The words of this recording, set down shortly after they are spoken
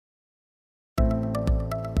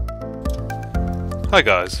Hi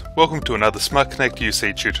guys, welcome to another SmartConnect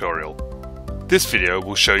UC tutorial. This video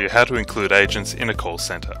will show you how to include agents in a call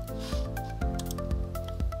center.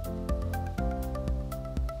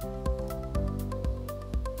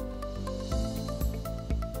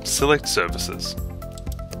 Select Services.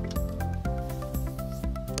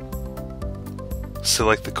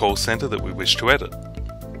 Select the call center that we wish to edit.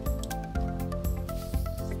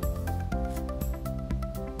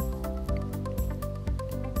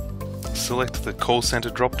 Select the call center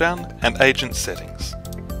drop-down and agent settings.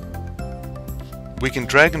 We can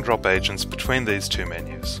drag and drop agents between these two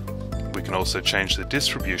menus. We can also change the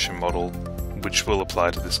distribution model, which will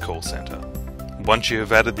apply to this call center. Once you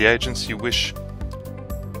have added the agents you wish,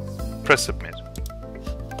 press Submit.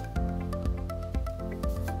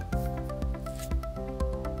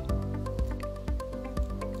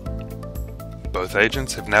 Both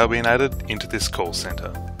agents have now been added into this call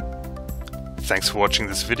center. Thanks for watching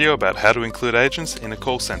this video about how to include agents in a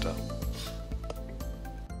call center.